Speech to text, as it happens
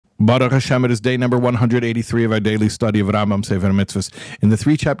Baruch Hashem, it is day number 183 of our daily study of Rambam, Sefer, HaMitzvos. In the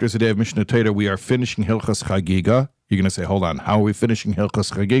 3 chapters a day of Mishnah Torah, we are finishing Hilchos Chagiga. You're going to say, hold on, how are we finishing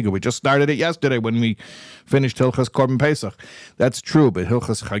Hilchos Chagiga? We just started it yesterday when we finished Hilchos Korban Pesach. That's true, but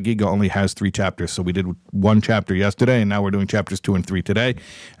Hilchos Chagiga only has 3 chapters. So we did 1 chapter yesterday, and now we're doing chapters 2 and 3 today.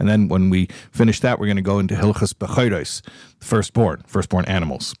 And then when we finish that, we're going to go into Hilchos Bechoros, firstborn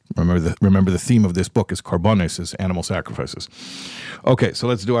animals. Remember the theme of this book is Korbanos, is animal sacrifices. Okay, so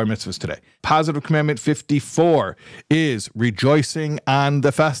let's do our mitzvahs today. Positive Commandment 54 is rejoicing on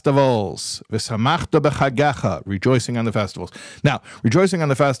the festivals. V'samachta b'chagecha, rejoicing on the festivals. Now, rejoicing on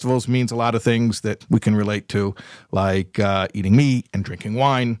the festivals means a lot of things that we can relate to, like eating meat and drinking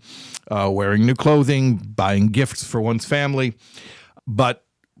wine, wearing new clothing, buying gifts for one's family. But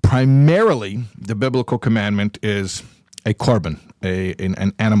primarily, the biblical commandment is a korban,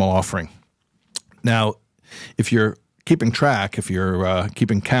 an animal offering. Now, if you're keeping track, if you're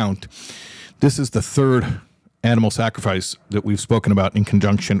keeping count, this is the 3rd animal sacrifice that we've spoken about in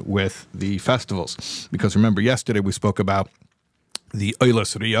conjunction with the festivals. Because remember, yesterday we spoke about the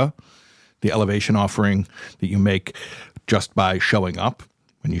Oilas Riyah, the elevation offering that you make just by showing up.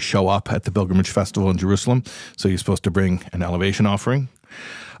 When you show up at the pilgrimage festival in Jerusalem, so you're supposed to bring an elevation offering.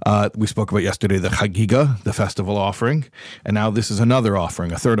 We spoke about yesterday the Chagiga, the festival offering, and now this is another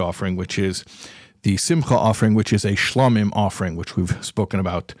offering, a 3rd offering, which is the Simcha offering, which is a Shlomim offering, which we've spoken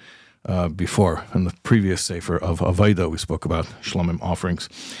about before. In the previous Sefer of Avodah, we spoke about Shlomim offerings.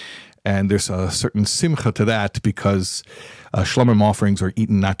 And there's a certain Simcha to that because Shlomim offerings are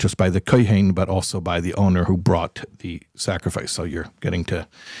eaten not just by the Kohen, but also by the owner who brought the sacrifice. So you're getting to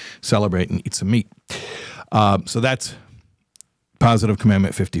celebrate and eat some meat. So that's Positive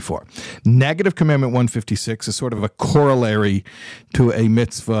Commandment 54. Negative Commandment 156 is sort of a corollary to a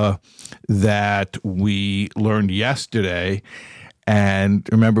mitzvah that we learned yesterday. And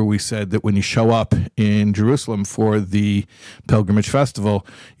remember, we said that when you show up in Jerusalem for the pilgrimage festival,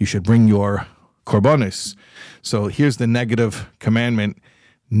 you should bring your korbanos. So here's the negative commandment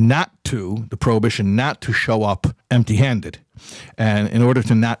the prohibition not to show up empty-handed. And in order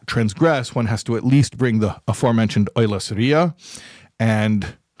to not transgress, one has to at least bring the aforementioned Oilas Riyah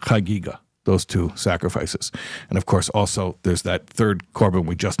and Chagiga, those 2 sacrifices. And of course, also, there's that 3rd korban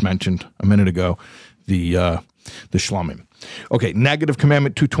we just mentioned a minute ago, the Shlomim. Okay, negative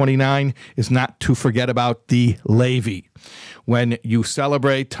commandment 229 is not to forget about the Levi. When you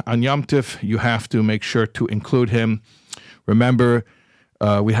celebrate on Yom Tov, you have to make sure to include him. Remember,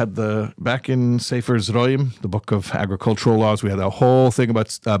 we had back in Sefer Zroim, the book of agricultural laws, we had a whole thing about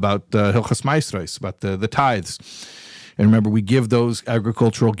Hilchas Maasros, about the tithes. And remember, we give those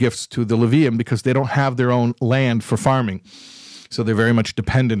agricultural gifts to the Leviim because they don't have their own land for farming. So they're very much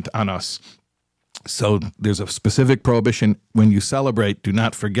dependent on us. So there's a specific prohibition when you celebrate, do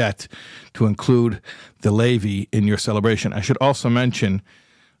not forget to include the Levi in your celebration. I should also mention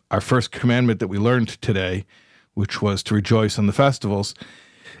our first commandment that we learned today, which was to rejoice on the festivals.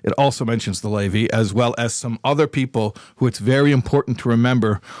 It also mentions the Levi, as well as some other people who it's very important to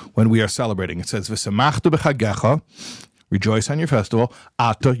remember when we are celebrating. It says, V'samachtu b'chagecha, rejoice on your festival,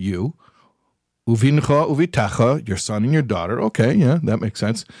 ata, you, uvincha uvitacha, your son and your daughter. Okay, yeah, that makes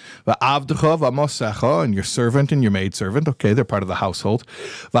sense. V'avdecha v'mosecha, and your servant and your maidservant. Okay, they're part of the household.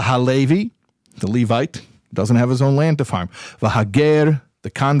 V'halevi, the Levite, doesn't have his own land to farm. V'hager,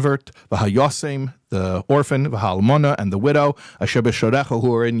 the convert, v'hayosem, the orphan, v'halmona, and the widow, asher b'shorecha,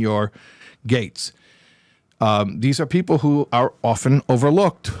 who are in your gates. These are people who are often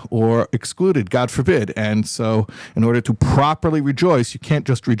overlooked or excluded, God forbid. And so in order to properly rejoice, you can't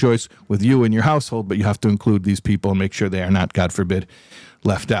just rejoice with you and your household, but you have to include these people and make sure they are not, God forbid,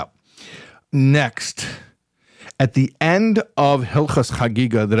 left out. Next, at the end of Hilchas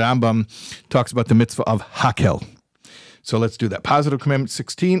Chagiga, the Rambam talks about the mitzvah of Hakel. So let's do that. Positive Commandment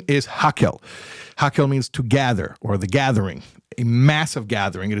 16 is Hakel. Hakel means to gather, or the gathering, a massive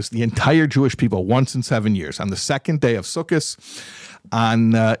gathering. It is the entire Jewish people once in 7 years. On the 2nd day of Sukkot,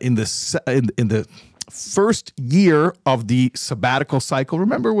 in the first year of the sabbatical cycle.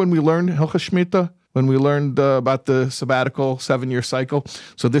 Remember when we learned Hilchas Shemitah? When we learned about the sabbatical 7-year cycle.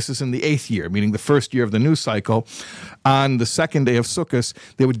 So this is in the 8th year, meaning the first year of the new cycle. On the 2nd day of Sukkot,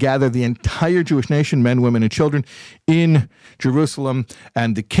 they would gather the entire Jewish nation, men, women, and children, in Jerusalem,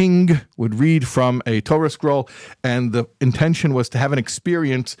 and the king would read from a Torah scroll, and the intention was to have an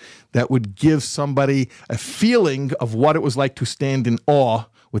experience that would give somebody a feeling of what it was like to stand in awe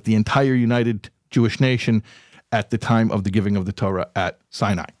with the entire united Jewish nation at the time of the giving of the Torah at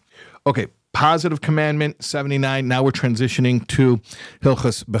Sinai. Okay. Positive Commandment 79. Now we're transitioning to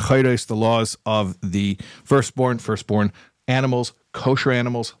Hilchas Bechoros, the laws of the firstborn animals, kosher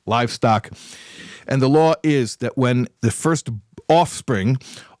animals, livestock. And the law is that when the first offspring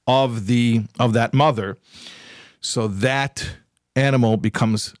of that mother, so that animal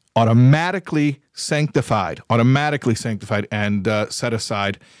becomes automatically sanctified and set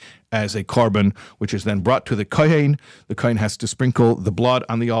aside as a korban, which is then brought to the kohen. The kohen has to sprinkle the blood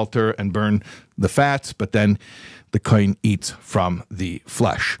on the altar and burn the fats, but then the kohen eats from the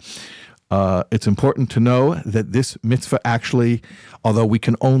flesh. It's important to know that this mitzvah actually, although we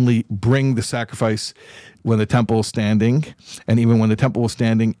can only bring the sacrifice when the temple is standing, and even when the temple was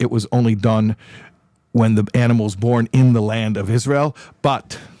standing, it was only done when the animal was born in the land of Israel,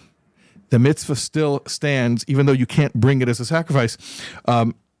 but the mitzvah still stands, even though you can't bring it as a sacrifice,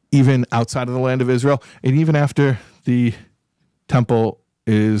 even outside of the land of Israel, and even after the temple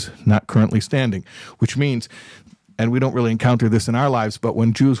is not currently standing, which means, and we don't really encounter this in our lives, but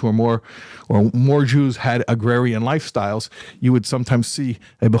when Jews were more Jews had agrarian lifestyles, you would sometimes see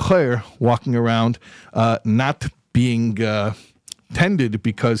a becher walking around not being tended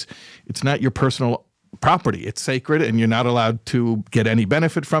because it's not your personal property. It's sacred, and you're not allowed to get any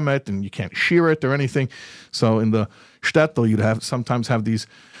benefit from it, and you can't shear it or anything. So in the shtetl, you'd sometimes have these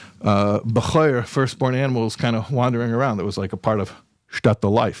becher, firstborn animals, kind of wandering around. It was like a part of shtetl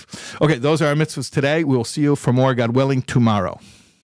life. Okay, those are our mitzvahs today. We will see you for more, God willing, tomorrow.